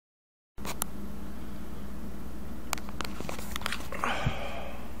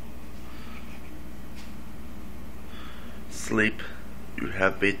Sleep, you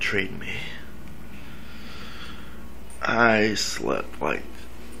have betrayed me. I slept like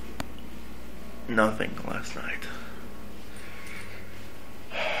nothing last night.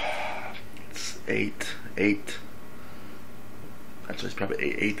 It's 8. Actually, it's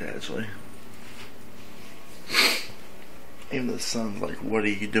probably 8 actually. Even the sun's like, what are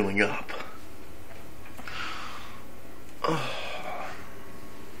you doing up?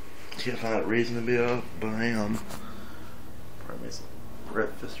 Can't find a reason to be up, but I am. Probably make some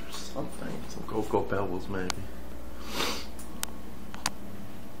breakfast or something. Some Cocoa Pebbles, maybe.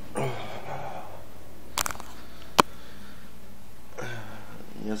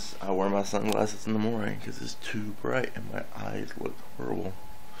 Yes, I wear my sunglasses in the morning because it's too bright and my eyes look horrible.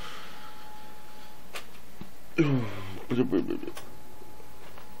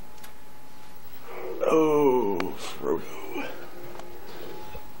 Oh, Frodo.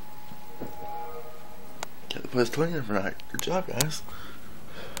 Got the place clean for night. Good job, guys.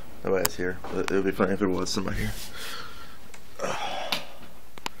 Nobody's here, but it would be funny if there was somebody here.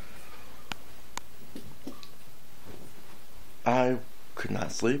 I could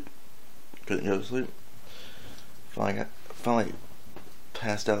not sleep. Couldn't go to sleep. Finally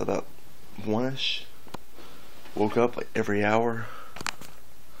passed out about 1ish. Woke up like every hour.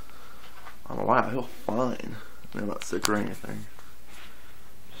 I don't know why, I feel fine. I'm not sick or anything.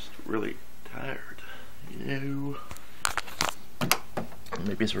 Just really tired. You know.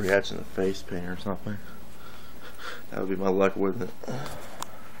 Maybe it's a reaction to face pain or something. That would be my luck with it.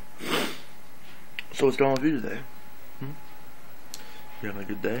 So what's going on with you today? You having a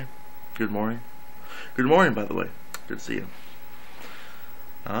good day? Good morning? Good morning, by the way. Good to see you.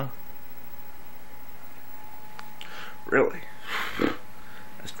 Huh? Really?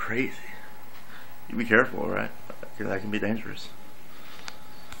 That's crazy. You be careful, alright? That can be dangerous.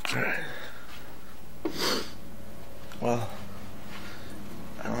 Alright. Well,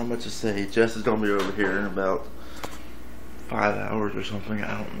 I don't have much to say. Jess is gonna be over here in about 5 hours or something.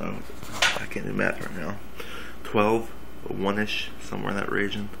 I don't know. I can't do math right now. 12, 1ish, somewhere in that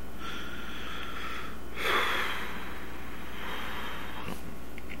region.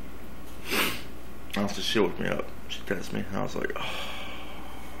 Honestly, she woke me up. She texted me, and I was like, oh,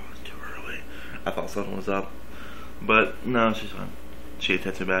 it's too early. I thought something was up. But, no, she's fine. She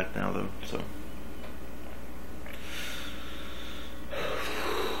texted me back now, though, so.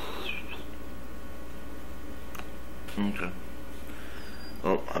 Okay.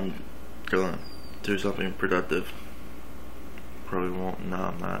 Well, I'm gonna do something productive. Probably won't. No,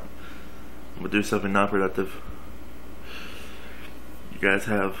 I'm not. I'm gonna do something not productive. You guys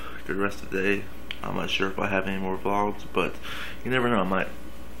have a good rest of the day. I'm not sure if I have any more vlogs, but you never know, I might.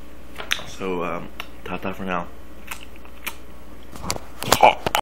 So, ta-ta for now.